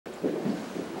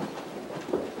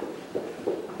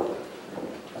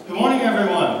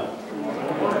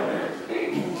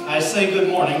say good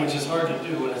morning, which is hard to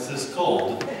do when it's this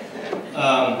cold.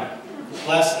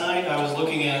 Last night I was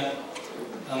looking at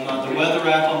the weather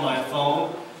app on my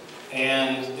phone,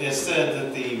 and it said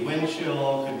that the wind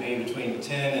chill could be between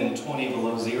 10 and 20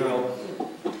 below zero.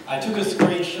 I took a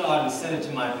screenshot and sent it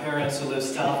to my parents who live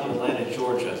south of Atlanta,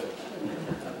 Georgia.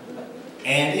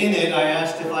 And in it I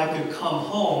asked if I could come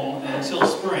home until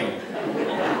spring.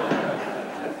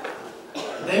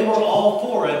 They were all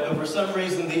for it, but for some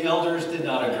reason the elders did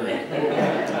not agree.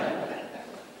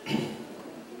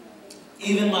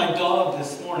 Even my dog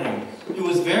this morning, who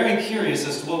was very curious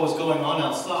as to what was going on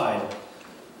outside,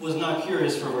 was not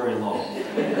curious for very long.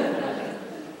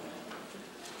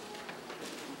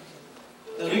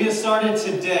 As we get started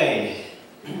today,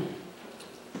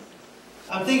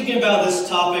 I'm thinking about this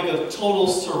topic of total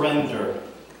surrender.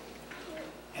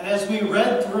 And as we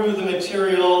read through the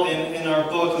material in our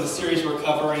book, in the series we're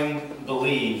covering,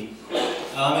 Believe,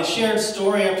 it shared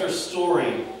story after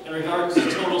story in regards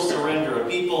to total surrender of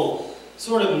people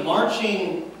sort of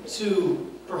marching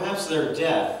to perhaps their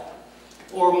death,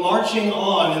 or marching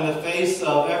on in the face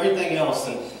of everything else,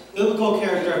 and biblical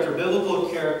character after biblical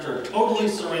character totally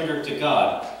surrendered to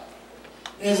God.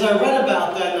 And as I read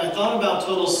about that and I thought about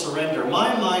total surrender,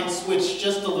 my mind switched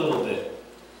just a little bit.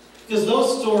 Because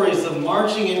those stories of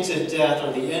marching into death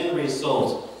are the end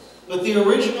result. But the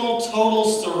original total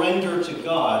surrender to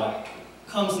God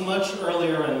comes much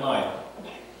earlier in life.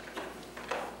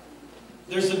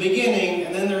 There's the beginning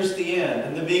and then there's the end.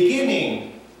 And the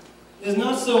beginning is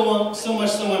not so much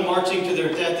someone marching to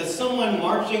their death, it's someone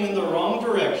marching in the wrong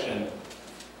direction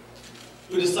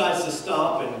who decides to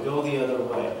stop and go the other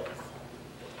way.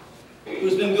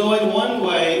 Who's been going one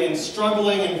way and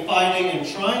struggling and fighting and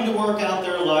trying to work out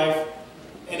their life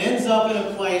and ends up in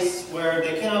a place where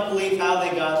they cannot believe how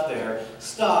they got there,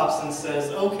 stops and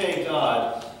says, "Okay,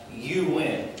 God, you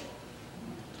win."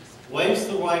 Waves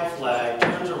the white flag,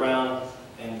 turns around,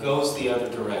 and goes the other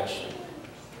direction.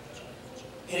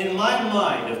 And in my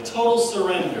mind of total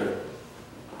surrender,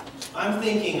 I'm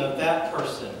thinking of that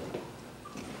person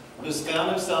who's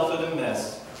found himself in a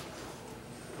mess,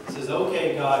 says,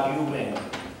 "Okay, God, you win,"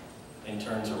 and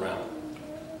turns around.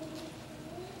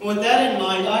 And with that in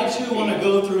mind, I too want to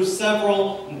go through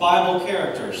several Bible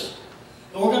characters.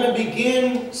 And we're going to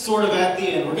begin sort of at the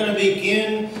end. We're going to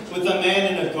begin with a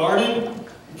man in a garden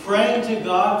praying to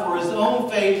God for his own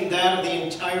faith and that of the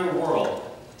entire world.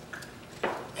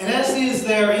 And as he is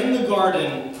there in the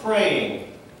garden praying,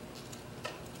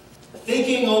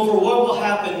 thinking over what will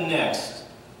happen next,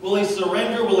 will he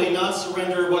surrender? Will he not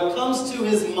surrender? What comes to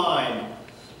his mind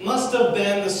must have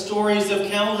been the stories of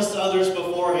countless others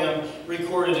before him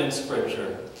recorded in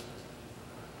Scripture.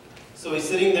 So he's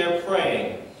sitting there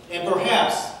praying, and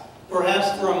perhaps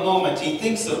for a moment, he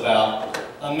thinks about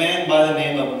a man by the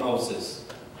name of Moses.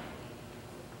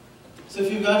 So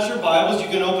if you've got your Bibles, you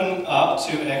can open up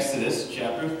to Exodus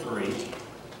chapter 3.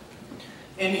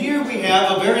 And here we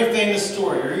have a very famous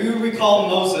story. You recall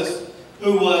Moses,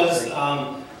 who was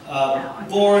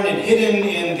born and hidden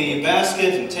in the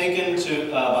basket and taken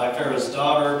by Pharaoh's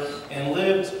daughter and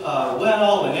lived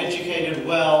well and educated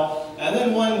well. And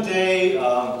then one day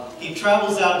he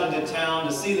travels out into town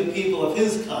to see the people of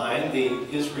his kind, the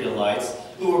Israelites,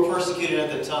 who were persecuted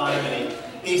at the time. And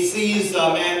he sees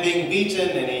a man being beaten,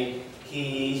 and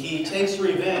he takes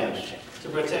revenge to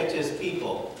protect his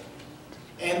people.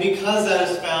 And because that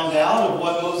is found out of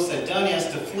what Moses had done, he has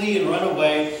to flee and run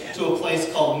away to a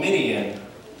place called Midian,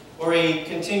 where he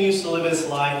continues to live his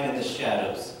life in the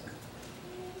shadows.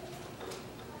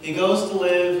 He goes to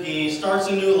live, he starts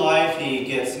a new life, he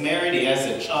gets married, he has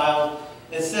a child.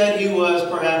 It said he was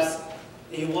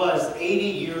 80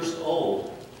 years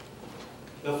old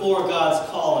before God's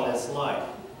call in his life.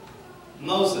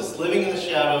 Moses, living in the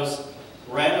shadows,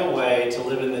 ran away to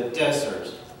live in the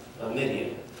desert of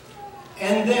Midian.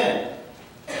 And then,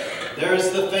 there's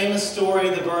the famous story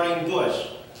of the burning bush.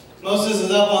 Moses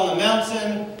is up on the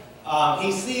mountain.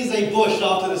 He sees a bush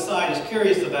off to the side. He's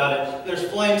curious about it. There's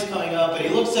flames coming up, and he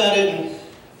looks at it, and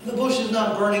the bush is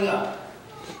not burning up.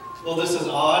 Well, this is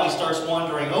odd. He starts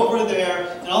wandering over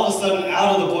there, and all of a sudden,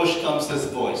 out of the bush comes this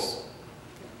voice.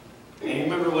 And you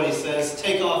remember what he says?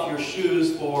 "Take off your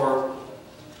shoes, for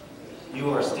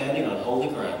you are standing on holy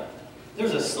ground."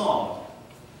 There's a song.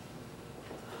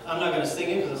 I'm not going to sing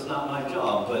it because it's not my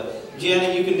job, but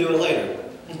Janet, you can do it later.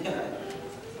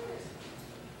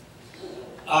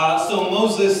 So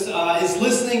Moses is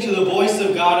listening to the voice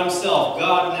of God himself,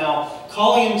 God now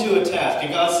calling him to a task.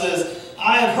 And God says,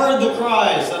 I have heard the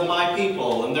cries of my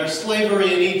people and their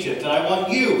slavery in Egypt, and I want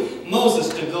you, Moses,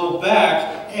 to go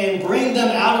back and bring them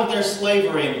out of their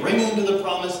slavery and bring them to the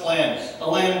promised land, a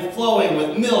land flowing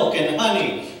with milk and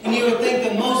honey. And you would think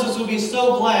that Moses would be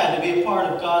so glad to be a part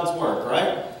of God's work,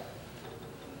 right?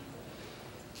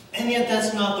 And yet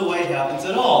that's not the way it happens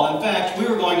at all. In fact, we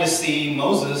were going to see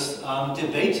Moses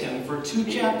debate him for 2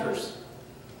 chapters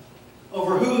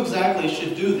over who exactly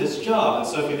should do this job. And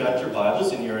so if you've got your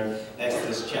Bibles and you're in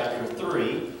Exodus chapter 3,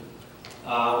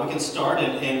 we can start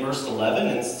in verse 11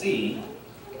 and see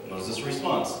Moses'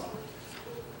 response.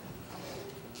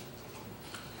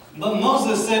 But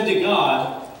Moses said to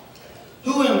God,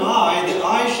 "Who am I that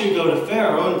I should go to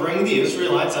Pharaoh and bring the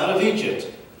Israelites out of Egypt?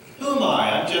 Who am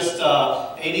I? I'm just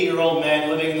an 80-year-old man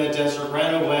living in the desert,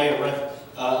 ran away,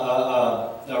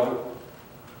 a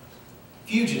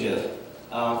fugitive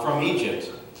from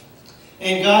Egypt."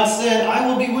 And God said, "I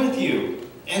will be with you,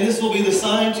 and this will be the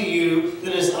sign to you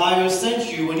that as I have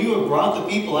sent you, when you have brought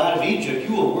the people out of Egypt,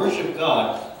 you will worship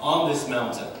God on this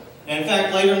mountain." And in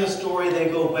fact, later in the story, they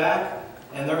go back,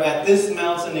 and they're at this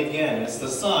mountain again. It's the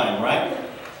sign, right?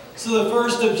 So the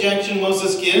first objection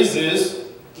Moses gives is,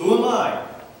 "Who am I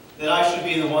that I should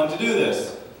be the one to do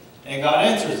this?" And God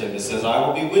answers him. He says, "I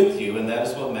will be with you, and that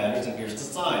is what matters, and here's the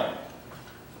sign."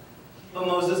 But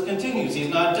Moses continues. He's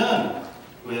not done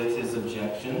with his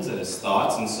objections and his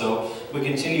thoughts, and so we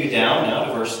continue down now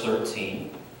to verse 13.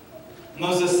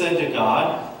 Moses said to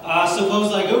God,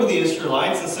 "Suppose I go to the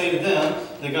Israelites and say to them,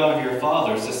 'The God of your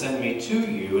fathers has sent me to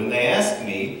you,' and they ask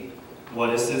me,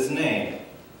 'What is his name?'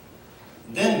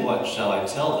 Then what shall I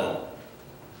tell them?"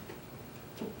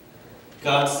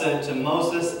 God said to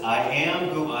Moses, "I am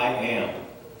who I am.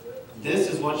 This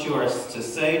is what you are to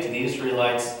say to the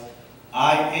Israelites,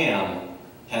 'I am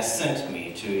has sent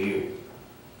me to you.'"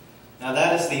 Now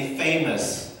that is the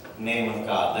famous name of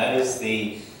God. That is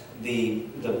the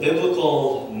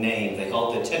biblical name. They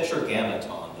call it the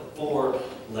Tetragrammaton, the 4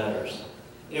 letters.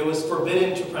 It was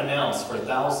forbidden to pronounce for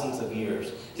thousands of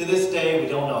years. To this day, we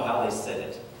don't know how they said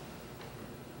it.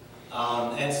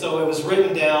 And so it was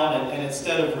written down, and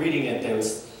instead of reading it,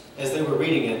 as they were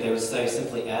reading it, they would say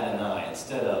simply Adonai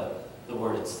instead of the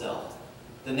word itself.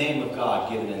 The name of God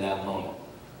given in that moment.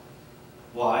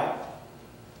 Why?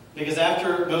 Because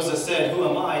after Moses said, "Who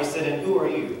am I?" he said, "And who are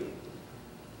you?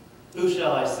 Who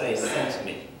shall I say sent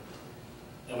me?"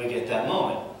 And we get that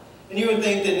moment. And you would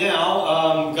think that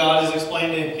now God has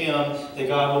explained to him that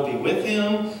God will be with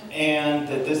him and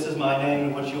that this is my name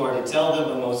and what you are to tell them,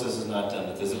 but Moses is not done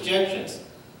with his objections.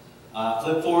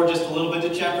 Flip forward just a little bit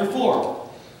to chapter 4.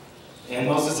 And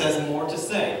Moses has more to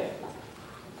say.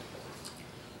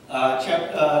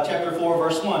 Chapter 4,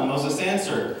 verse 1, Moses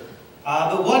answered,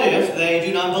 "But what if they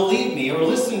do not believe me or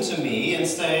listen to me and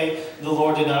say, 'The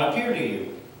Lord did not appear to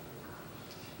you'?"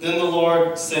 Then the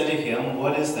Lord said to him,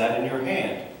 "What is that in your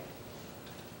hand?"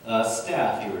 "A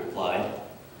staff," he replied.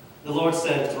 The Lord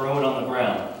said, "Throw it on the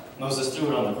ground." Moses threw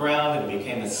it on the ground, and it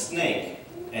became a snake,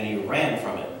 and he ran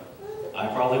from it. I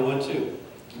probably would too.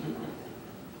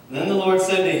 Then the Lord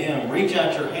said to him, "Reach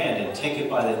out your hand and take it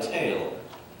by the tail."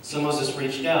 So Moses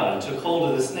reached out and took hold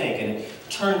of the snake, and it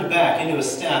turned back into a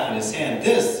staff in his hand.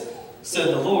 "This," said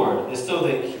the Lord, "is so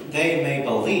that they may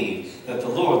believe that the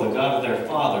Lord, the God of their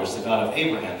fathers, the God of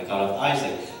Abraham, the God of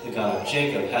Isaac, the God of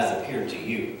Jacob, has appeared to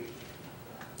you."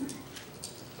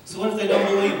 So what if they don't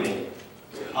believe me?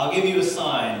 I'll give you a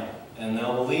sign, and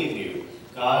they'll believe you.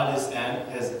 God has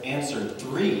answered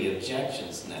 3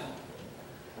 objections now.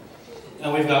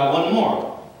 And we've got one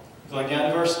more. Going down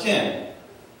to verse 10.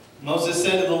 Moses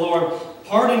said to the Lord,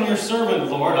 "Pardon your servant,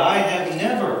 Lord. I have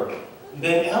never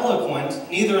been eloquent,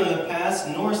 neither in the past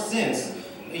nor since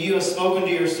you have spoken to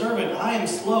your servant. I am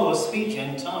slow of speech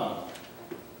and tongue.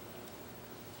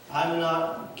 I'm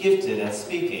not gifted at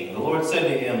speaking." The Lord said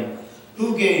to him,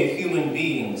 "Who gave human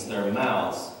beings their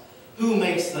mouths? Who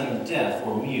makes them deaf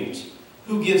or mute?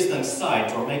 Who gives them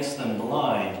sight or makes them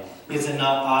blind? Is it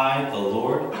not I, the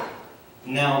Lord?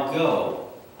 Now go.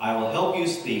 I will help you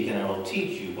speak, and I will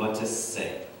teach you what to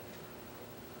say."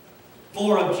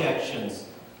 4 objections,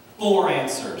 4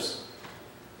 answers.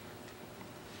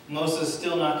 Moses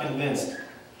still not convinced.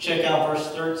 Check out verse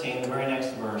 13, the very next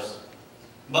verse.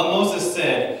 But Moses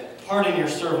said, "Pardon your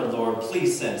servant, Lord.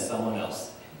 Please send someone else."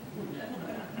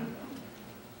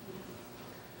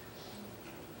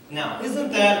 Now,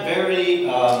 isn't that very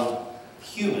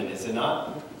human, is it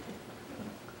not?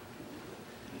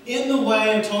 In the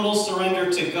way of total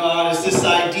surrender to God is this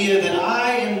idea that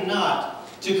I am not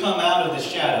to come out of the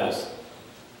shadows.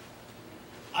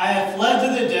 I have fled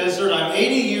to the desert. I'm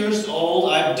 80 years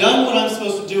old. I've done what I'm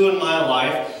supposed to do in my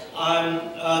life. I'm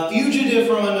a fugitive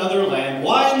from another land.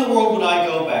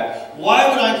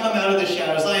 out of the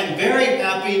shadows. I am very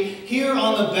happy here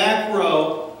on the back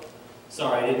row.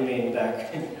 Sorry, I didn't mean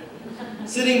back.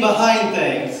 Sitting behind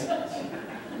things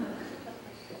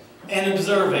and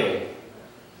observing.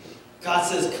 God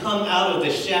says, come out of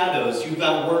the shadows. You've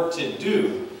got work to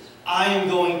do. I am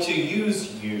going to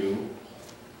use you.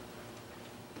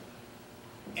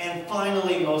 And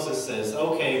finally Moses says,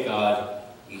 okay, God,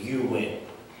 you win.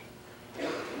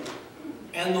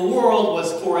 And the world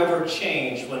was forever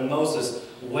changed when Moses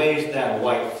waved that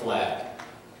white flag.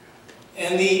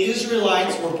 And the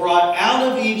Israelites were brought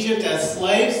out of Egypt as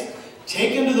slaves,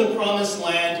 taken to the promised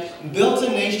land, built a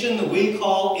nation that we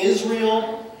call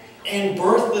Israel, and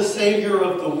birthed the Savior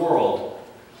of the world.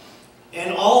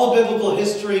 And all of biblical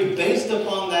history based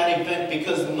upon that event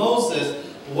because Moses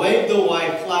waved the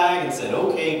white flag and said,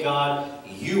 okay, God,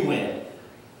 you win.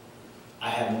 I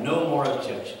have no more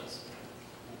objections.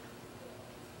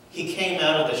 He came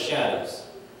out of the shadows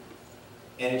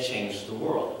and it changed the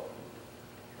world.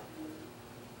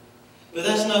 But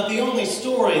that's not the only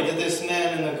story that this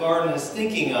man in the garden is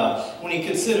thinking of when he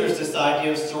considers this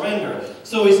idea of surrender.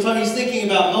 So he's thinking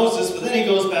about Moses, but then he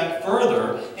goes back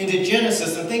further into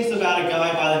Genesis and thinks about a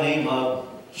guy by the name of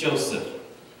Joseph.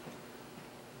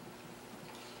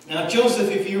 Now Joseph,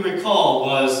 if you recall,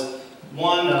 was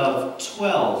one of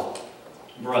 12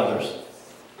 brothers.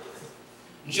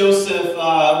 Joseph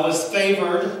was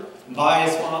favored by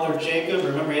his father Jacob.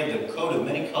 Remember, he had the coat of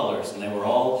many colors, and they were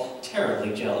all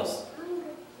terribly jealous.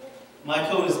 My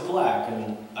coat is black,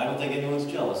 and I don't think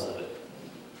anyone's jealous of it.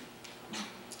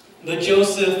 But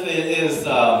Joseph is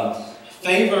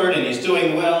favored, and he's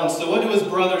doing well. And so what do his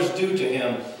brothers do to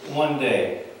him one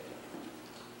day?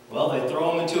 Well, they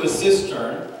throw him into a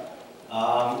cistern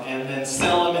and then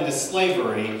sell him into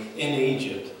slavery into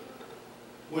Egypt,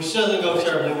 which doesn't go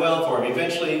terribly well for him.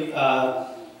 Eventually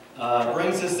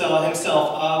brings himself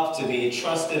up to be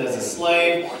trusted as a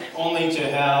slave, only to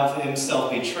have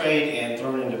himself betrayed and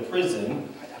thrown into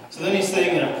prison. So then he's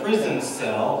sitting in a prison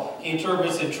cell. He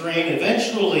interprets a dream.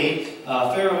 Eventually,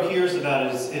 Pharaoh hears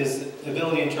about his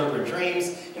ability to interpret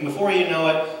dreams. And before you know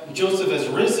it, Joseph has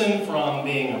risen from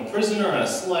being a prisoner and a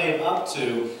slave up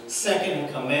to second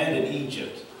in command in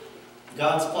Egypt.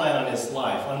 God's plan on his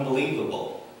life,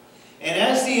 unbelievable. And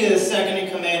as he is second in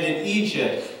command in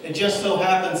Egypt, it just so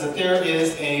happens that there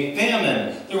is a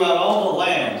famine throughout all the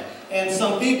land. And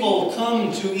some people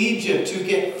come to Egypt to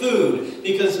get food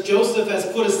because Joseph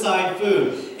has put aside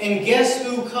food. And guess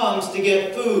who comes to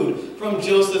get food from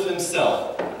Joseph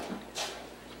himself?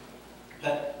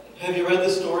 Have you read the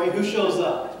story? Who shows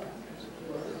up?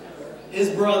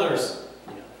 His brothers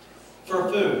for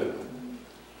food.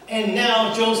 And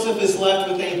now Joseph is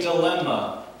left with a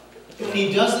dilemma.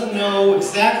 He doesn't know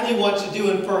exactly what to do,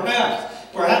 and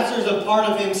perhaps there's a part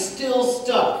of him still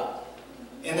stuck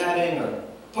in that anger.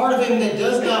 Part of him that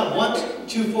does not want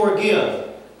to forgive.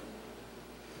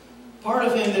 Part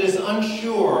of him that is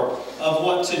unsure of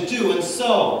what to do. And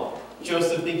so,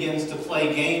 Joseph begins to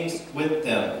play games with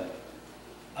them.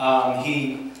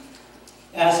 He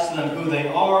asks them who they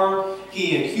are.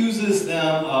 He accuses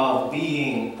them of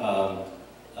being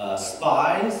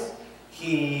spies.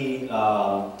 He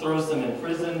throws them in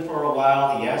prison for a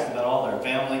while. He asks about all their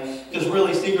family. Because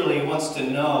really, secretly, he wants to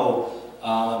know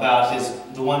about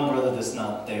the one brother that's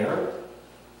not there.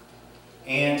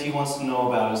 And he wants to know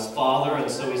about his father. And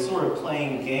so he's sort of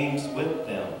playing games with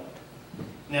them.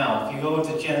 Now, if you go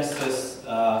to Genesis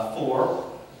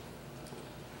 4,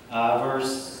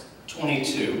 verse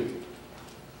 22,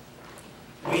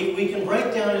 we can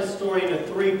break down his story into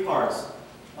three parts.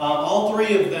 All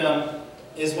three of them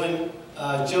is when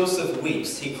Joseph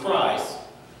weeps. He cries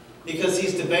because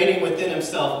he's debating within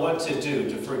himself what to do,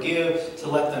 to forgive, to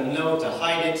let them know, to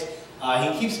hide it.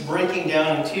 He keeps breaking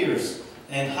down in tears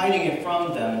and hiding it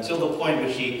from them until the point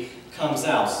which he comes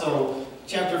out. So,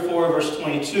 chapter 4, verse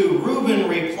 22, Reuben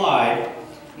replied.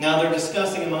 Now they're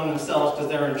discussing among themselves because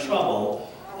they're in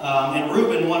trouble. And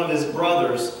Reuben, one of his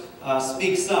brothers,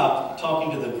 speaks up,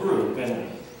 talking to the group,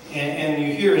 and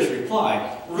you hear his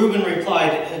reply. Reuben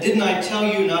replied, "Didn't I tell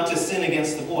you not to sin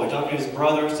against the boy?" Talking to his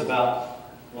brothers about,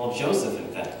 well, Joseph, in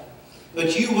fact.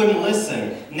 "But you wouldn't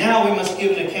listen. Now we must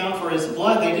give an account for his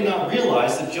blood." They did not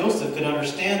realize that Joseph could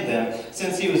understand them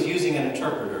since he was using an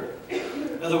interpreter.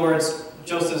 In other words,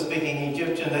 Joseph speaking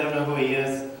Egyptian, they don't know who he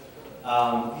is.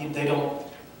 They don't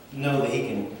know that he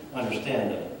can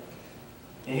understand them.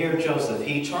 And here Joseph,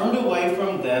 he turned away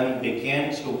from them and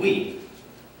began to weep,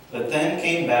 but then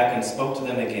came back and spoke to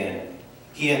them again.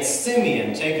 He had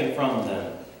Simeon taken from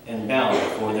them and bound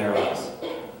before their eyes.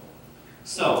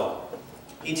 So,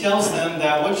 he tells them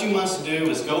that what you must do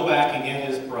is go back and get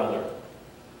his brother.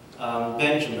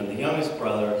 Benjamin, the youngest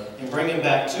brother, and bring him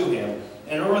back to him.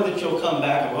 In order that you'll come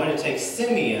back, I'm going to take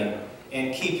Simeon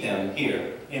and keep him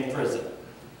here in prison.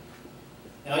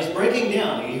 Now he's breaking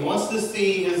down. He wants to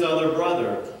see his other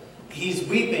brother. He's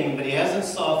weeping, but he hasn't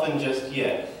softened just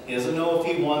yet. He doesn't know if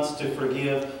he wants to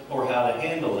forgive or how to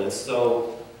handle it.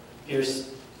 So here's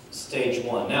stage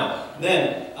one. Now,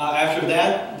 then, after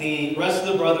that, the rest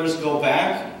of the brothers go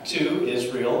back to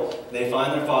Israel. They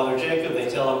find their father Jacob. They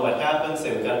tell him what happened.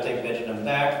 Say, we've got to take Benjamin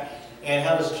back. And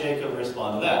how does Jacob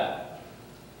respond to that?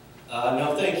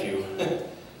 No, thank you.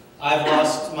 I've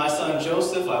lost my son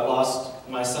Joseph. I've lost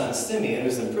my son Simeon,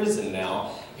 who's in prison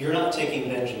now. You're not taking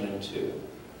Benjamin too.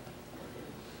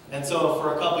 And so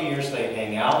for a couple years they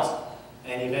hang out,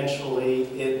 and eventually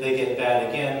they get bad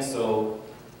again, so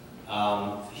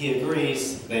he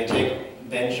agrees. They take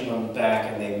Benjamin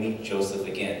back and they meet Joseph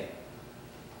again.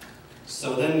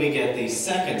 So then we get the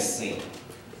second scene.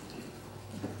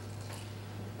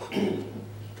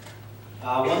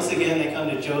 Once again, they come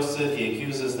to Joseph. He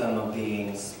accuses them of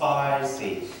being spies.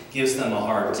 He gives them a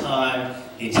hard time.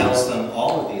 He tells them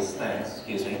all of these things,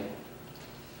 excuse me.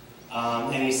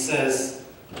 And he says,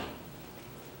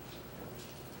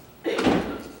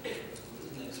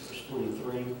 next verse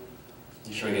 43.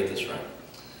 I'm sure I get this right.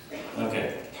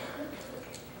 Okay.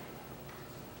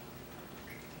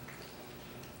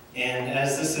 And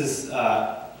as this is,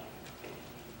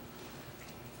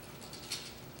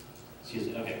 excuse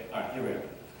me, okay, all right, here we go.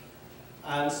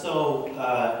 And so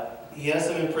he has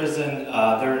them in prison.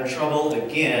 They're in trouble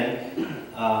again.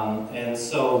 And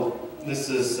so this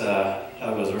is how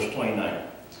it goes, verse 29.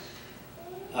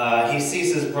 He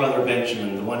sees his brother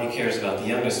Benjamin, the one he cares about, the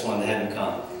youngest one that hadn't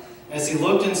come. As he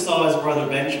looked and saw his brother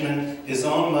Benjamin, his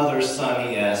own mother's son,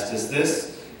 he asked, is this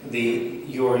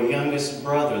your youngest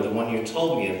brother, the one you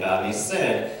told me about? And he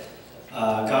said,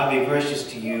 God be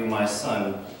gracious to you, my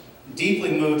son.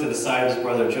 Deeply moved to the side of his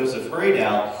brother, Joseph hurried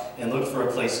out and looked for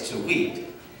a place to weep.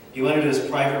 He went into his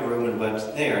private room and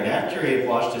wept there. And after he had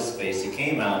washed his face, he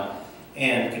came out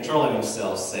and, controlling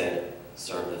himself, said,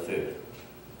 serve the food.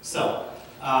 So,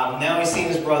 now he's seen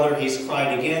his brother. He's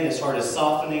cried again. His heart is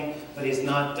softening, but he's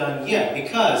not done yet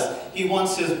because he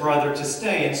wants his brother to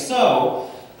stay. And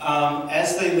so,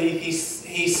 as they leave,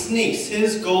 he sneaks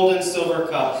his gold and silver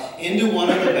cup into one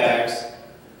of the bags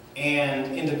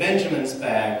and into Benjamin's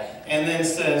bag, and then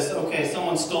says, okay,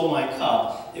 someone stole my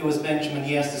cup. It was Benjamin.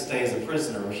 He has to stay as a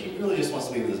prisoner. He really just wants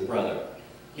to be with his brother.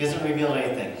 He hasn't revealed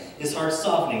anything. His heart's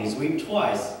softening. He's wept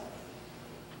twice,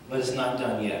 but it's not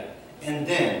done yet. And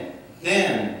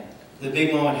then the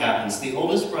big moment happens. The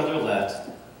oldest brother left,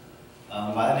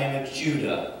 by the name of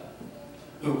Judah,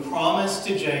 who promised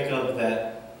to Jacob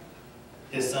that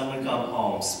his son would come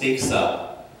home, speaks up.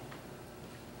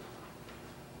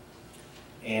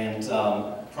 And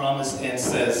promised and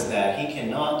says that he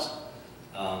cannot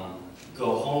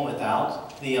go home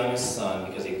without the youngest son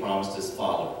because he promised his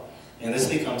father. And this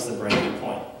becomes the breaking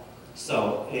point.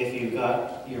 So if you've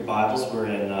got your Bibles, we're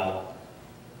in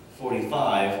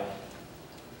 45.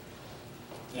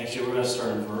 Actually, we're going to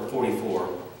start in 44,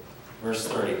 verse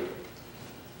 30.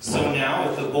 So now,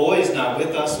 if the boy is not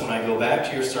with us when I go back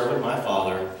to your servant, my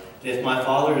father, if my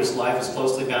father, whose life is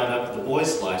closely bound up with the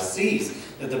boy's life, sees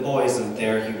that the boy isn't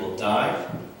there, he will die.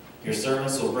 Your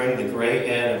servants will bring the gray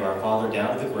head of our father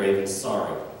down to the grave in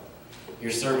sorrow. Your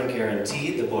servant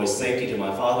guaranteed the boy's safety to my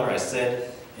father. I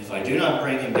said, if I do not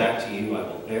bring him back to you, I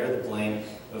will bear the blame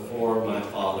before my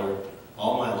father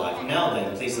all my life. Now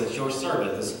then, please let your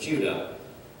servant, this Judah,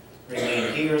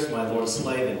 remain here as my Lord's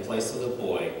slave in place of the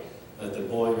boy. Let the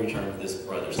boy return with his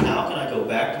brothers. How can I go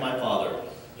back to my father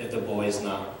if the boy is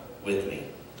not with me?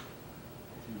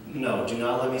 No, do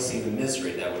not let me see the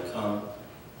misery that would come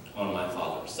on my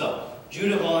father. So,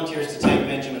 Judah volunteers to take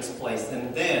Benjamin's place,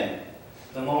 and then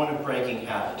the moment of breaking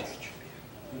happens.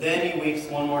 Then he weeps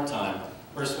one more time.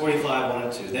 Verse 45, 1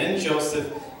 and 2. Then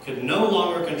Joseph could no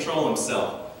longer control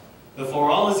himself before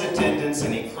all his attendants,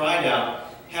 and he cried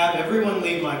out, have everyone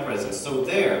leave my presence. So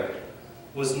there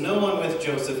was no one with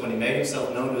Joseph when he made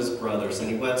himself known to his brothers, and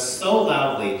he wept so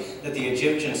loudly that the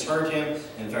Egyptians heard him,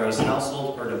 and Pharaoh's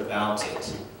household heard about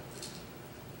it.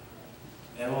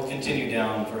 And we'll continue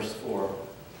down in verse 4.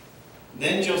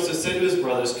 Then Joseph said to his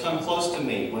brothers, come close to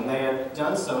me. When they had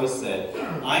done so, he said,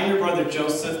 I am your brother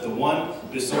Joseph, the one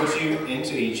who sold you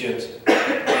into Egypt.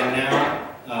 And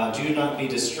now do not be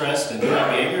distressed, and do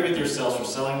not be angry with yourselves for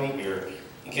selling me here.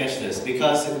 And catch this,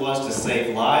 because it was to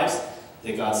save lives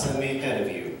that God sent me ahead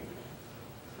of you.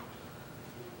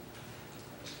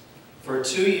 For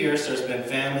 2 years there's been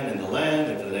famine in the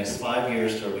land, and for the next 5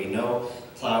 years there will be no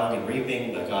plowing and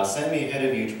reaping, but God sent me ahead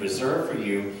of you to preserve for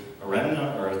you a remnant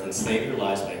on earth, and save your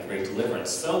lives by great deliverance.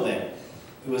 So then,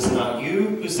 it was not you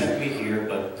who sent me here,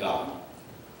 but God.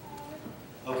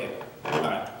 Okay, all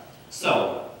right.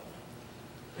 So,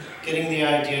 getting the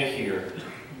idea here.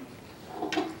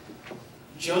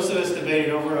 Joseph has debated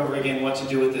over and over again what to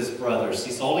do with his brothers.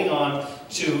 He's holding on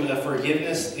to a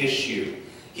forgiveness issue.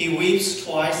 He weeps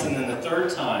twice, and then the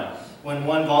third time, when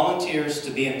one volunteers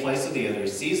to be in place of the other, he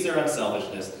sees their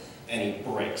unselfishness, and he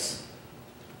breaks.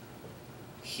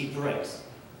 He breaks.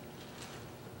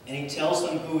 And he tells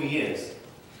them who he is.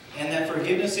 And that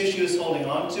forgiveness issue is holding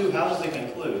on to, how does it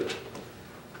conclude?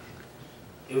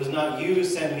 It was not you who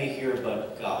sent me here,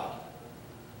 but God.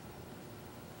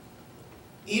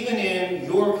 Even in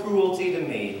your cruelty to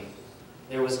me,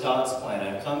 there was God's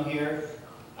plan. I've come here,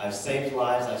 I've saved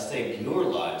lives, I've saved your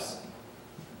lives.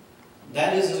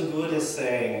 That is as good as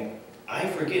saying, I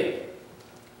forgive,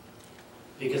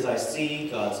 because I see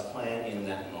God's plan in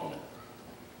that moment.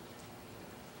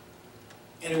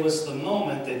 And it was the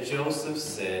moment that Joseph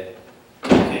said,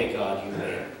 okay, God, you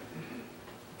reign.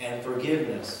 And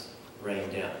forgiveness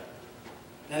rained down.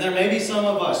 And there may be some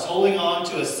of us holding on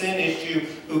to a sin issue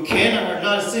who cannot, or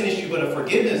not a sin issue, but a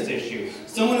forgiveness issue.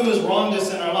 Someone who has wronged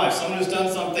us in our life. Someone who's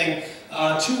done something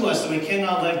to us that we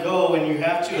cannot let go. And you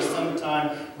have to, at some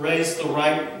time, raise the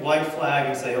right white flag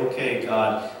and say, okay,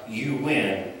 God, you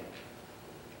win.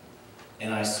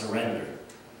 And I surrender.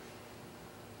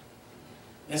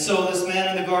 And so this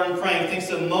man in the garden praying thinks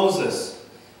of Moses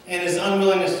and his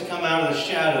unwillingness to come out of the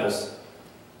shadows,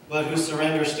 but who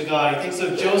surrenders to God. He thinks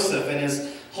of Joseph and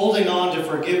his holding on to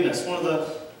forgiveness, one of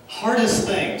the hardest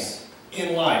things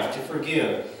in life, to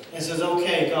forgive. And says,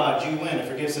 okay, God, you win, and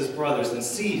forgives his brothers and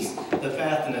sees the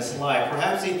path in his life.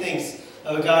 Perhaps he thinks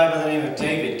of a guy by the name of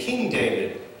David, King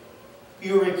David, who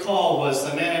you recall was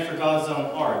a man after God's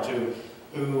own heart, who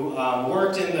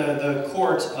worked in the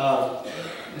court of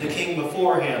the king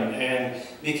before him and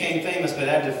became famous but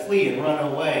had to flee and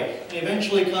run away. And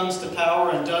eventually comes to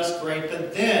power and does great,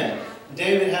 but then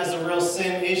David has a real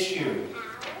sin issue.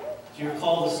 Do you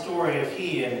recall the story of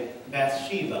he and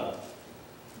Bathsheba?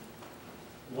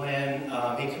 When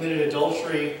he committed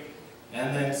adultery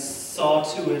and then saw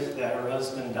to it that her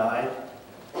husband died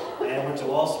and went to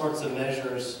all sorts of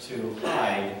measures to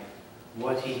hide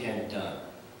what he had done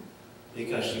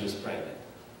because she was pregnant.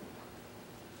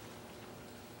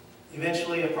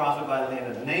 Eventually, a prophet by the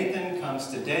name of Nathan comes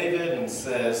to David and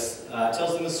says,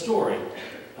 tells him a story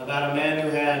about a man who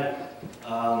had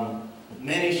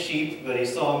many sheep, but he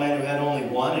saw a man who had only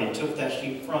one, and he took that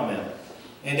sheep from him.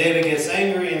 And David gets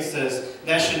angry and says,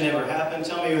 that should never happen.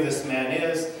 Tell me who this man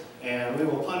is, and we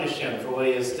will punish him for what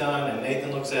he has done. And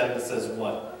Nathan looks at him and says,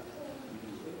 what?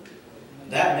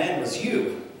 That man was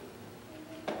you.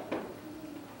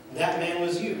 That man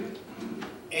was you.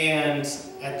 And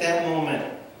at that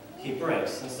moment, he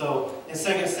breaks. And so in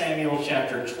 2 Samuel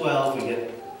chapter 12, we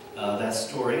get that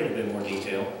story in a bit more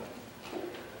detail.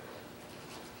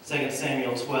 2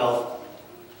 Samuel 12.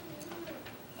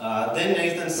 Then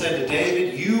Nathan said to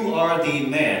David, you are the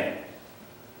man.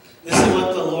 This is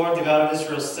what the Lord, the God of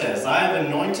Israel, says. I have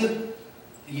anointed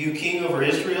you king over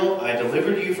Israel. I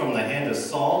delivered you from the hand of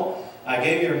Saul. I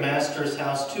gave your master's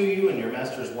house to you and your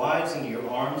master's wives into your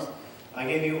arms. I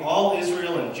gave you all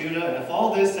Israel and Judah, and if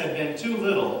all this had been too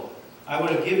little, I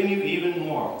would have given you even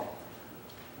more.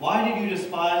 Why did you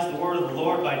despise the word of the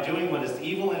Lord by doing what is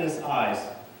evil in his eyes?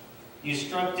 You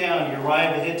struck down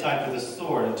Uriah the Hittite with a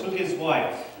sword and took his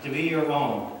wife to be your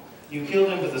own. You killed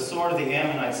him with the sword of the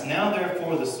Ammonites. Now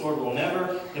therefore the sword will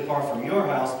never depart from your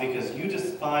house because you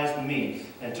despised me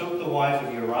and took the wife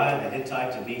of Uriah the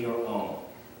Hittite to be your own.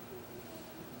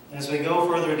 And as we go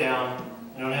further down,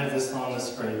 I don't have this on the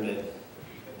screen,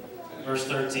 but verse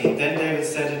 13. Then David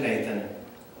said to Nathan,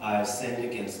 I have sinned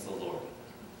against the Lord.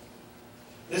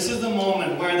 This is the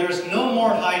moment where there's no more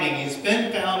hiding. He's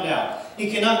been found out.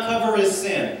 He cannot cover his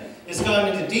sin. It's gone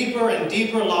into deeper and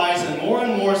deeper lies and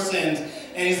more sins.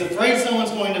 And he's afraid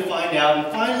someone's going to find out.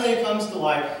 And finally it comes to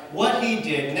light what he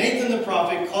did. Nathan the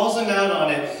prophet calls him out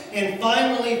on it. And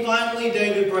finally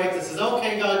David breaks and says,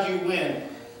 okay, God, you win.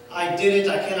 I did it.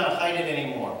 I cannot hide it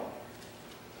anymore.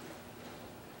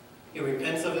 He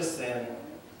repents of his sin.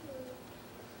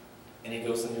 And he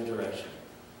goes in a new direction.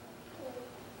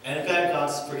 And in fact,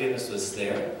 God's forgiveness was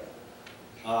there.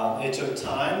 It took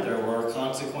time. There were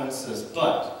consequences.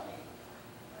 But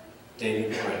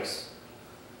David breaks.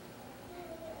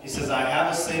 He says, I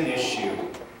have a sin issue.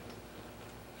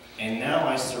 And now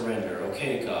I surrender.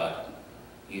 Okay, God,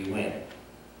 you win.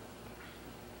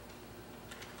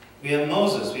 We have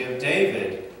Moses. We have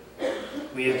David.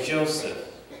 We have Joseph.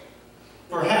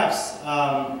 Perhaps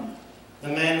The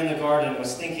man in the garden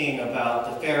was thinking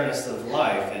about the fairness of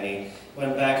life, and he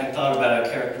went back and thought about a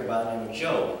character by the name of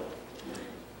Job.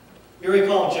 You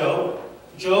recall Job?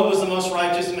 Job was the most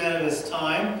righteous man of his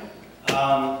time.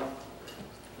 God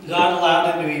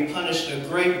allowed him to be punished a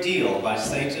great deal by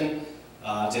Satan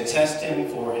to test him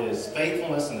for his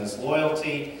faithfulness and his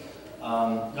loyalty.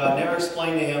 God never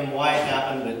explained to him why it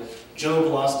happened, but Job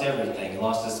lost everything. He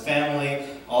lost his family,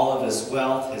 all of his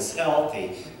wealth, his health.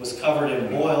 He was covered in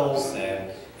boils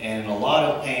and in a lot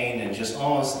of pain and just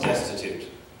almost destitute.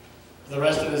 For the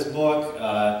rest of his book,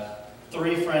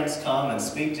 3 friends come and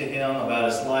speak to him about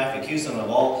his life, accuse him of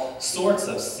all sorts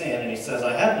of sin, and he says,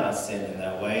 I have not sinned in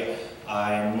that way.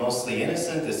 I am mostly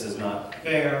innocent. This is not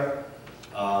fair.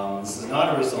 This is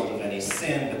not a result of any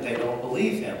sin, but they don't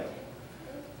believe him.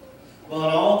 Well,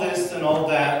 in all this and all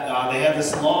that, they had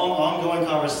this long, ongoing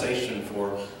conversation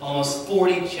for almost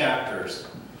 40 chapters,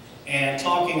 and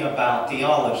talking about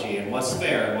theology and what's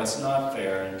fair and what's not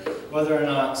fair, and whether or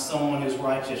not someone who's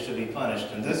righteous should be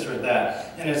punished, and this or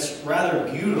that. And it's a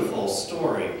rather beautiful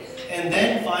story. And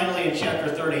then finally in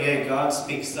chapter 38, God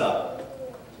speaks up.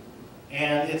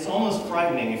 And it's almost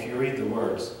frightening if you read the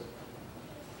words.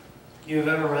 You've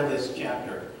ever read this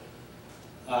chapter?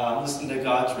 Listen to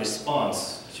God's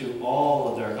response to all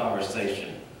of their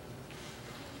conversation.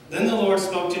 Then the Lord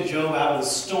spoke to Job out of the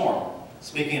storm,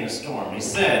 speaking in a storm. He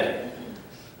said,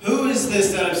 Who is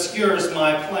this that obscures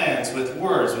my plans with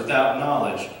words without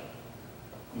knowledge?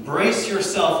 Brace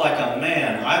yourself like a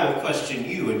man. I will question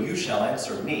you, and you shall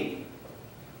answer me.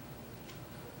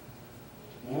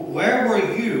 Where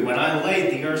were you when I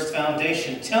laid the earth's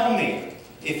foundation? Tell me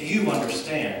if you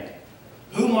understand.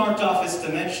 Who marked off its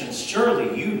dimensions?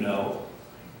 Surely you know.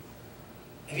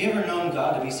 Have you ever known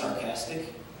God to be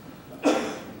sarcastic?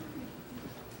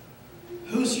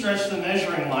 Who stretched the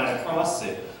measuring line across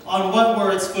it? On what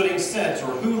were its footing set?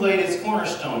 Or who laid its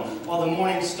cornerstone while the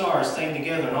morning stars sang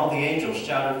together and all the angels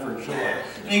shouted for joy?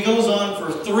 And he goes on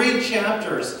for 3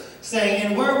 chapters saying,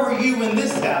 And where were you when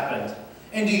this happened?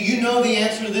 And do you know the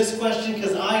answer to this question?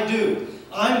 Because I do.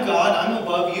 I'm God, I'm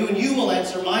above you, and you will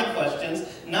answer my questions,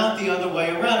 not the other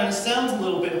way around. And it sounds a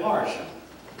little bit harsh.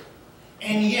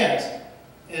 And yet,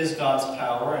 it is God's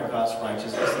power and God's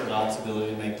righteousness and God's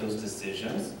ability to make those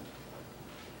decisions.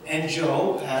 And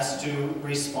Job has to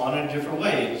respond in a different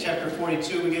way. In chapter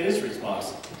 42, we get his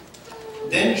response.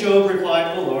 Then Job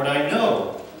replied to the Lord, I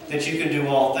know that you can do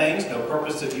all things. No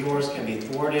purpose of yours can be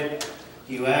thwarted.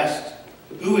 You asked,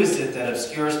 Who is it that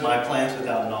obscures my plans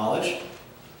without knowledge?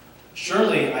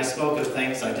 Surely I spoke of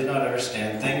things I did not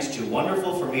understand, things too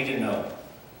wonderful for me to know.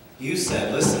 You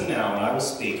said, Listen now, and I will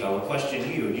speak. I will question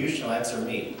you, and you shall answer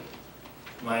me.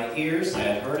 My ears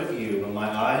had heard of you, and my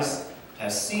eyes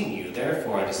have seen you.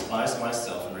 Therefore I despise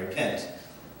myself and repent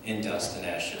in dust and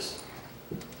ashes.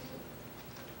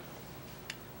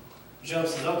 Job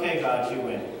says, Okay, God, you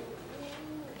win.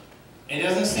 It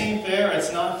doesn't seem fair.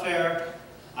 It's not fair.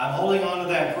 I'm holding on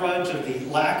to that grudge of the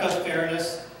lack of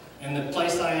fairness in the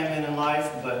place I am in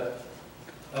life, but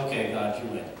okay, God, you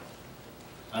win.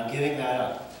 I'm giving that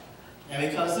up. And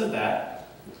because of that,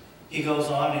 he goes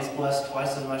on and he's blessed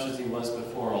twice as much as he was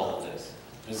before all of this,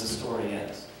 as the story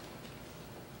ends.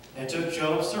 It took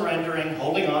Job surrendering,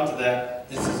 holding on to that,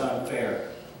 this is unfair.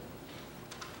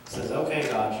 He says, okay,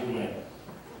 God, you win.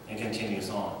 And continues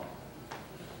on.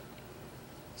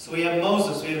 So we have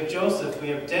Moses, we have Joseph, we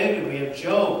have David, we have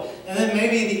Job. And then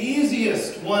maybe the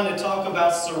easiest one to talk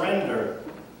about surrender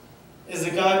is a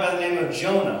guy by the name of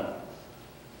Jonah.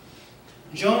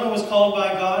 Jonah was called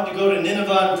by God to go to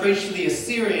Nineveh and preach to the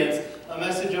Assyrians a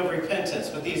message of repentance.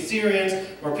 But the Assyrians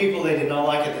were people they did not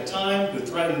like at the time, who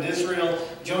threatened Israel.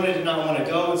 Jonah did not want to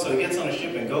go, and so he gets on a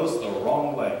ship and goes the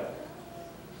wrong way.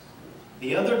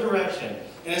 The other direction.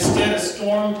 And instead a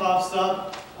storm pops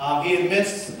up. He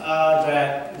admits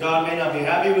that God may not be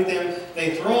happy with him.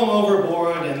 They throw him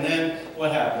overboard, and then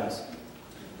what happens?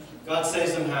 God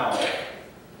saves him how?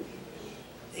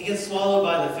 He gets swallowed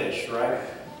by the fish, right?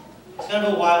 It's kind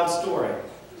of a wild story.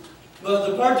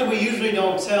 But the part that we usually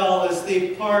don't tell is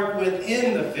the part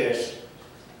within the fish.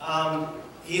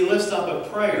 He lifts up a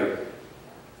prayer.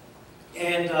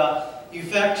 And you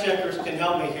fact checkers can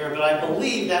help me here, but I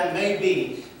believe that may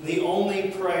be the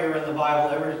only prayer in the Bible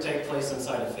ever to take place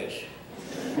inside a fish.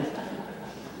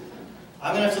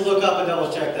 I'm going to have to look up and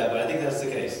double check that, but I think that's the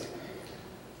case.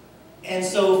 And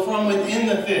so from within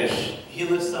the fish, he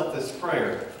lifts up this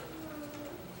prayer.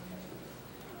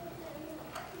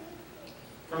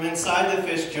 From inside the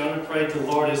fish, Jonah prayed to the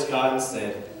Lord his God and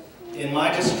said, In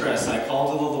my distress I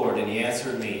called to the Lord, and he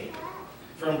answered me.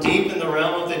 From deep in the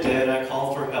realm of the dead I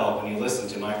called for help, and he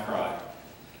listened to my cry.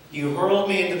 You hurled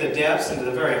me into the depths, into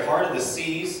the very heart of the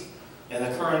seas, and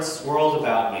the currents swirled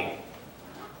about me.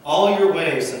 All your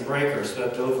waves and breakers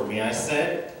swept over me. I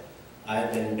said, I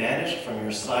have been banished from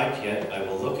your sight, yet I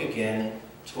will look again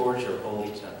towards your holy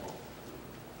temple.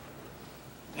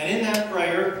 And in that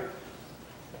prayer,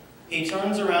 he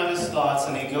turns around his thoughts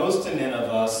and he goes to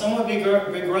Nineveh, somewhat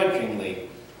begrudgingly,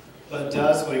 but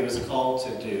does what he was called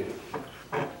to do.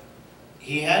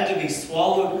 He had to be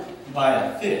swallowed by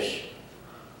a fish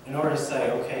in order to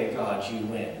say, okay, God, you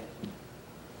win.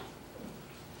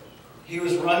 He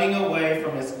was running away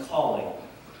from his calling,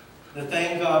 the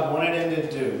thing God wanted him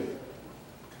to do.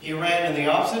 He ran in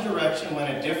the opposite direction,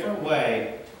 went a different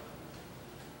way,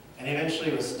 and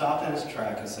eventually was stopped in his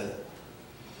track and said,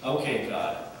 okay,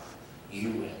 God, you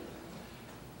win.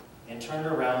 And turned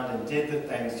around and did the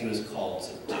things he was called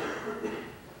to do.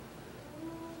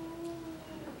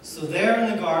 So there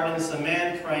in the garden is a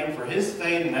man praying for his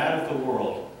fate and that of the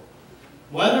world,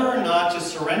 whether or not to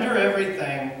surrender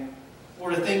everything or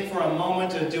to think for a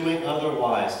moment of doing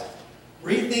otherwise,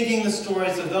 rethinking the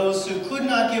stories of those who could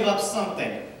not give up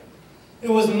something. It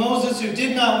was Moses who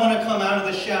did not want to come out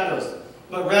of the shadows,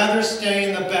 but rather stay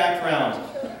in the background,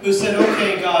 who said,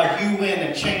 okay, God, you win,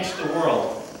 and change the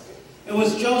world. It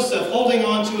was Joseph holding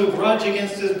on to a grudge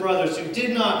against his brothers who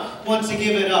did not want to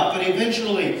give it up, but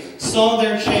eventually saw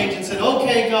their change and said,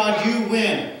 okay, God, you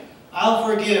win. I'll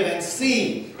forgive and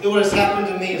see that what has happened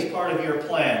to me is part of your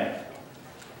plan.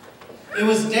 It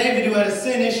was David who had a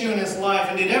sin issue in his life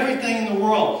and did everything in the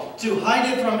world to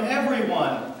hide it from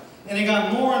everyone. And it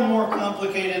got more and more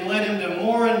complicated and led him to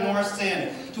more and more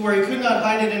sin, to where he could not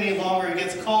hide it any longer. He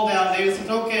gets called out. David says,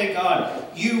 okay, God,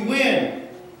 you win.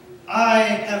 I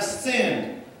have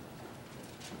sinned.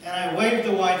 And I waved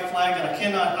the white flag and I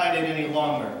cannot hide it any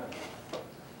longer.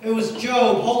 It was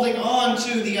Job holding on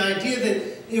to the idea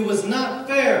that it was not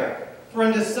fair for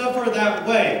him to suffer that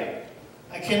way.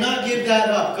 I cannot give that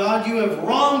up. God, you have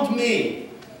wronged me.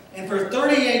 And for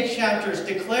 38 chapters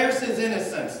declares his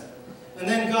innocence. And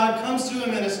then God comes to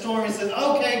him in a storm and says,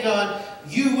 okay, God,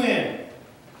 you win.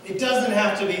 It doesn't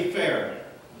have to be fair.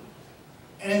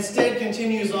 And instead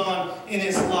continues on in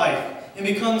his life and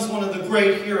becomes one of the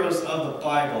great heroes of the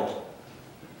Bible.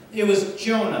 It was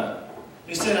Jonah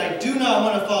who said, I do not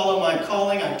want to follow my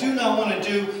calling. I do not want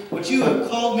to do what you have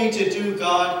called me to do,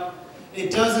 God.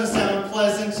 It doesn't sound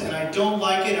pleasant and I don't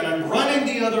like it and I'm running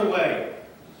the other way.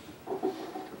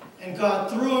 And God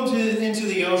threw him into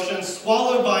the ocean,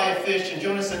 swallowed by a fish, and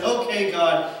Jonah said, okay,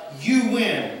 God, you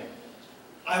win.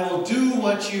 I will do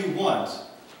what you want.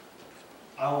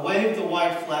 I'll wave the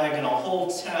white flag and a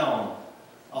whole town,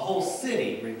 a whole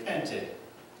city repented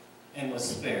and was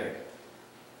spared.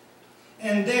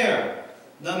 And there,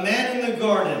 the man in the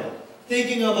garden,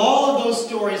 thinking of all of those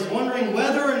stories, wondering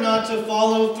whether or not to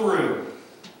follow through,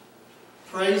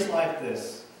 prays like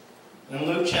this in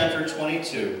Luke chapter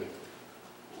 22.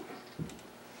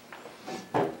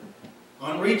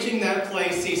 On reaching that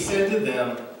place, he said to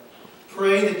them,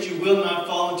 pray that you will not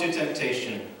fall into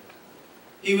temptation.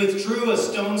 He withdrew a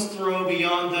stone's throw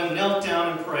beyond them, knelt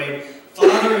down and prayed,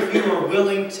 Father, if you are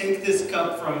willing, take this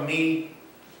cup from me,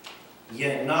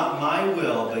 yet not my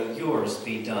will, but yours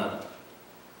be done.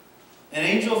 An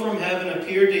angel from heaven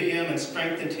appeared to him and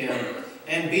strengthened him,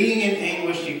 and being in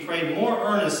anguish, he prayed more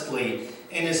earnestly,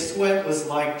 and his sweat was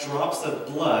like drops of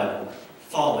blood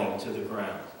falling to the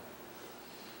ground.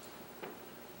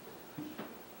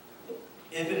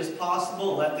 If it is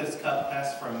possible, let this cup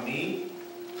pass from me,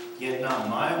 yet not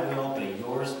my will, but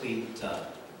yours be done.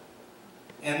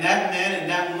 And that man in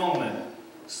that moment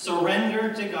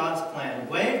surrendered to God's plan,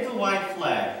 waved the white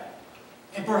flag,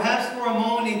 and perhaps for a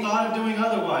moment he thought of doing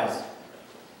otherwise.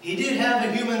 He did have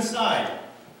a human side,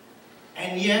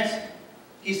 and yet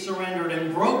he surrendered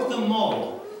and broke the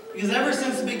mold. Because ever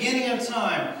since the beginning of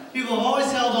time, people have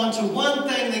always held on to one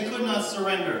thing they could not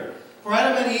surrender. For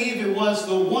Adam and Eve, it was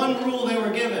the one rule they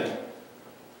were given.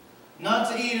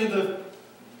 Not to eat of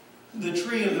the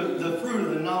tree of the fruit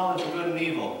of the knowledge of good and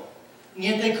evil. And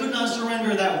yet they could not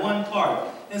surrender that one part.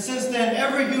 And since then,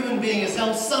 every human being has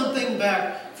held something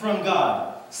back from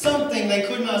God. Something they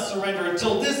could not surrender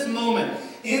until this moment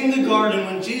in the garden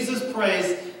when Jesus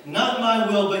prays, not my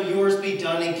will but yours be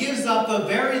done. He gives up the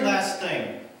very last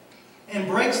thing and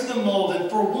breaks the mold, and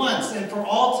for once and for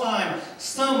all time,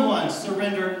 someone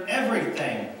surrendered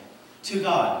everything to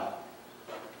God.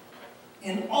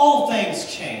 And all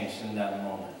things changed in that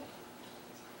moment.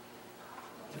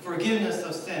 The forgiveness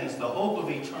of sins, the hope of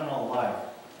eternal life.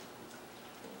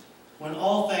 When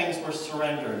all things were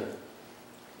surrendered,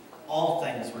 all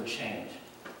things were changed.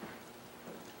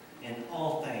 And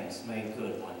all things made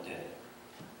good one day.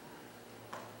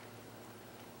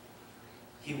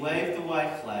 He waved the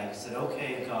white flag and said,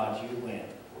 okay, God, you win.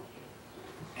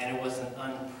 And it was an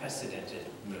unprecedented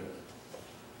move.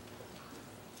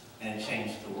 And it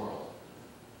changed the world.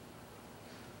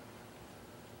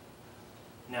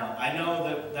 Now, I know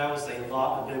that that was a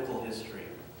lot of biblical history.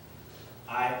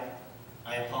 I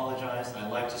apologize. I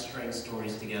like to string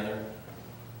stories together.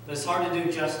 But it's hard to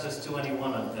do justice to any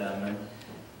one of them.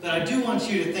 But I do want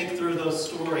you to think through those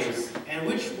stories and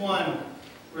which one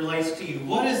relates to you.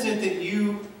 What is it that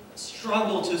you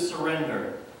struggle to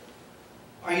surrender?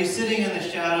 Are you sitting in the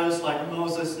shadows like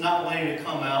Moses, not wanting to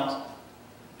come out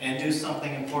and do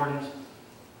something important?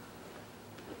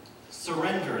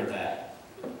 Surrender that.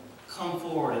 Come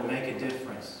forward and make a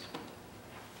difference.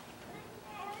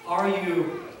 Are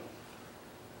you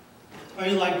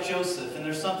like Joseph, and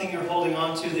there's something you're holding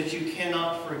on to that you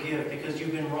cannot forgive because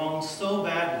you've been wronged so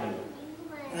badly?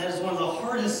 And that is one of the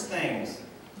hardest things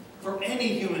for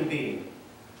any human being,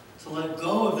 to let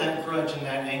go of that grudge and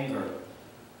that anger.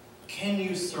 Can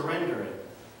you surrender it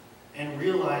and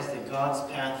realize that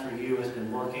God's path for you has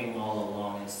been working all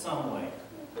along in some way?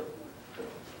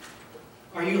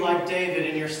 Are you like David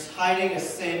and you're hiding a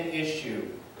sin issue?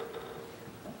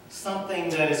 Something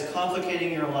that is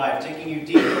complicating your life, taking you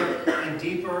deeper and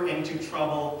deeper into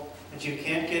trouble that you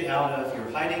can't get out of. You're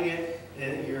hiding it,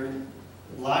 you're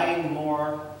lying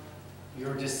more,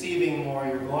 you're deceiving more,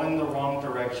 you're going the wrong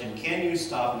direction. Can you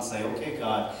stop and say, okay,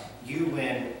 God, you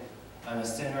win. I'm a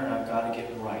sinner and I've got to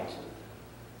get right?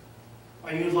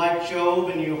 Are you like Job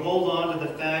and you hold on to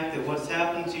the fact that what's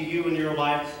happened to you in your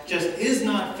life just is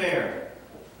not fair,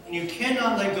 and you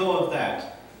cannot let go of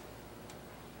that?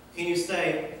 Can you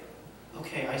say,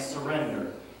 okay, I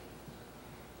surrender.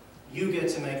 You get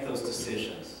to make those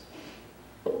decisions.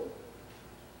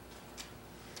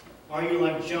 Are you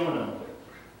like Jonah,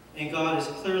 and God has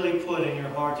clearly put in your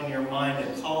heart and your mind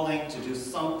a calling to do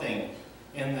something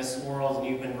in this world, and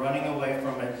you've been running away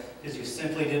from it because you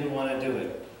simply didn't want to do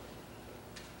it?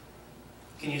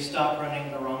 Can you stop running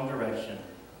in the wrong direction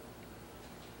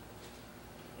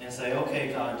and say,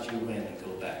 okay, God, you win, and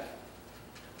go back?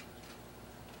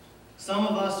 Some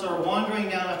of us are wandering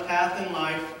down a path in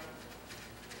life.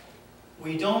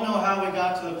 We don't know how we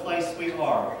got to the place we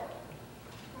are.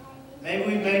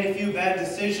 Maybe we made a few bad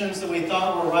decisions that we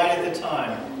thought were right at the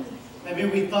time. Maybe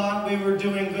we thought we were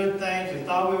doing good things. We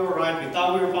thought we were right. We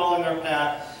thought we were following our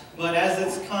path. But as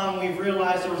it's come, we've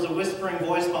realized there was a whispering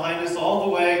voice behind us all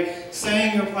the way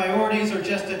saying your priorities are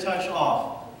just a touch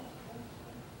off.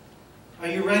 Are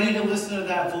you ready to listen to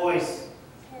that voice?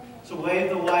 To wave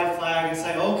the white flag and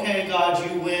say, okay,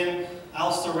 God, you win.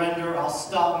 I'll surrender. I'll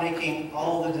stop making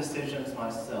all the decisions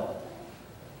myself.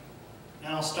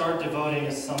 And I'll start devoting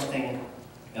to something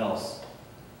else.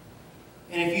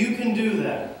 And if you can do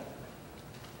that,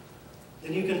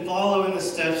 then you can follow in the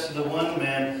steps of the one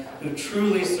man who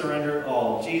truly surrendered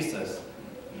all, Jesus,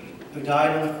 who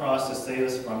died on the cross to save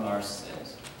us from our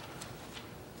sins.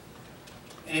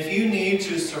 And if you need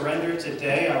to surrender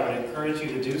today, I would encourage you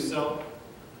to do so.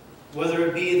 Whether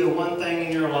it be the one thing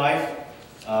in your life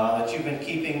that you've been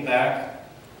keeping back,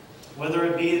 whether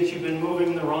it be that you've been moving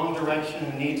in the wrong direction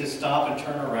and need to stop and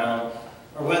turn around,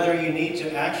 or whether you need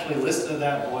to actually listen to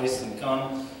that voice and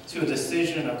come to a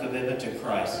decision of commitment to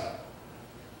Christ.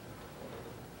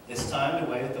 It's time to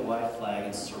wave the white flag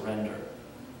and surrender.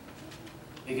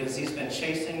 Because He's been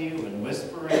chasing you and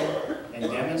whispering and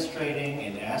demonstrating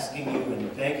and asking you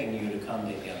and begging you to come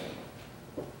to Him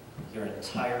your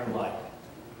entire life.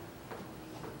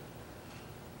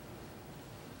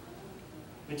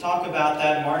 We talk about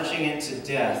that marching into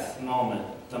death moment,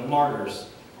 the martyrs.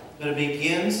 But it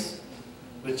begins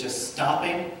with just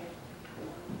stopping,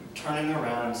 turning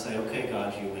around and say, okay,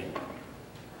 God, you win.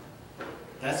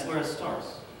 That's where it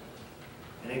starts.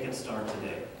 And it can start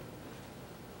today.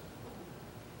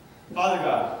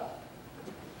 Father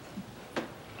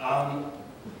God,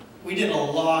 we did a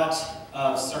lot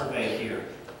of survey here.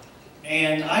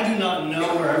 And I do not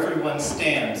know where everyone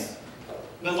stands.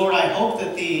 But Lord, I hope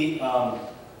that the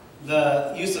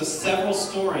use of several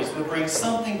stories would bring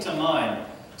something to mind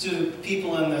to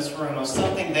people in this room of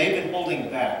something they've been holding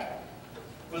back.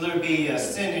 Whether it be a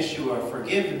sin issue or a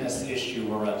forgiveness issue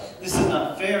or a this is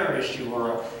not fair issue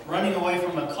or a running away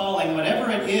from a calling,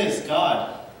 whatever it is,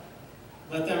 God,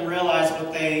 let them realize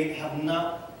what they have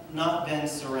not been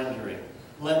surrendering.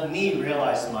 Let me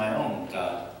realize my own,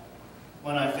 God,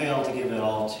 when I fail to give it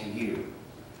all to you.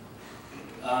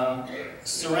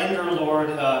 Surrender, Lord,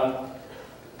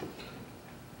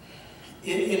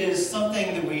 it is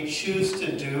something that we choose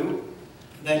to do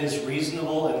that is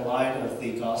reasonable in light of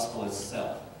the gospel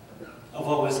itself, of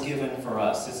what was given for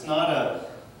us. It's not a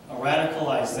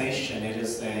radicalization. It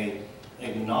is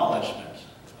acknowledgement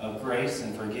of grace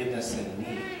and forgiveness in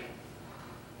need,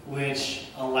 which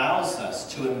allows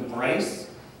us to embrace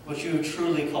what you have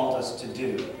truly called us to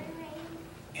do.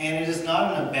 And it is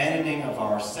not an abandoning of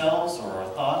ourselves or our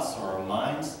thoughts or our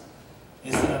minds.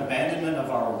 It's an abandonment of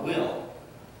our will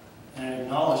and an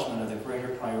acknowledgement of the greater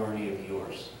priority of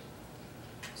yours.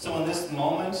 So in this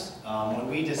moment, when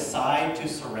we decide to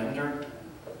surrender,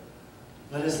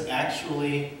 let us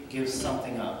actually give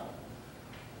something up,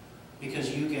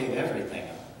 because you gave everything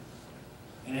up.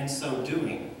 And in so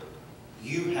doing,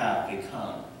 you have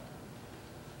become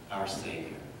our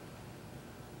Savior.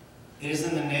 It is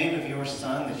in the name of your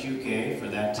Son that you gave for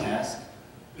that task,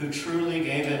 who truly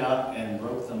gave it up and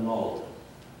broke the mold.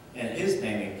 In his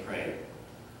name we pray.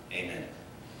 Amen.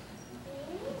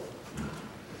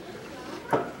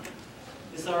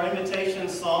 It's our invitation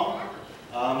song.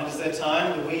 It is that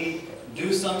time that we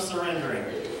do some surrendering.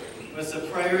 If it's a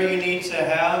prayer you need to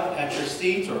have at your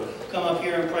seat, or come up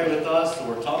here and pray with us,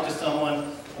 or talk to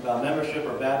someone about membership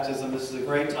or baptism, this is a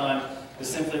great time to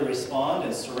simply respond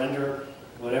and surrender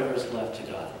whatever is left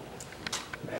to God.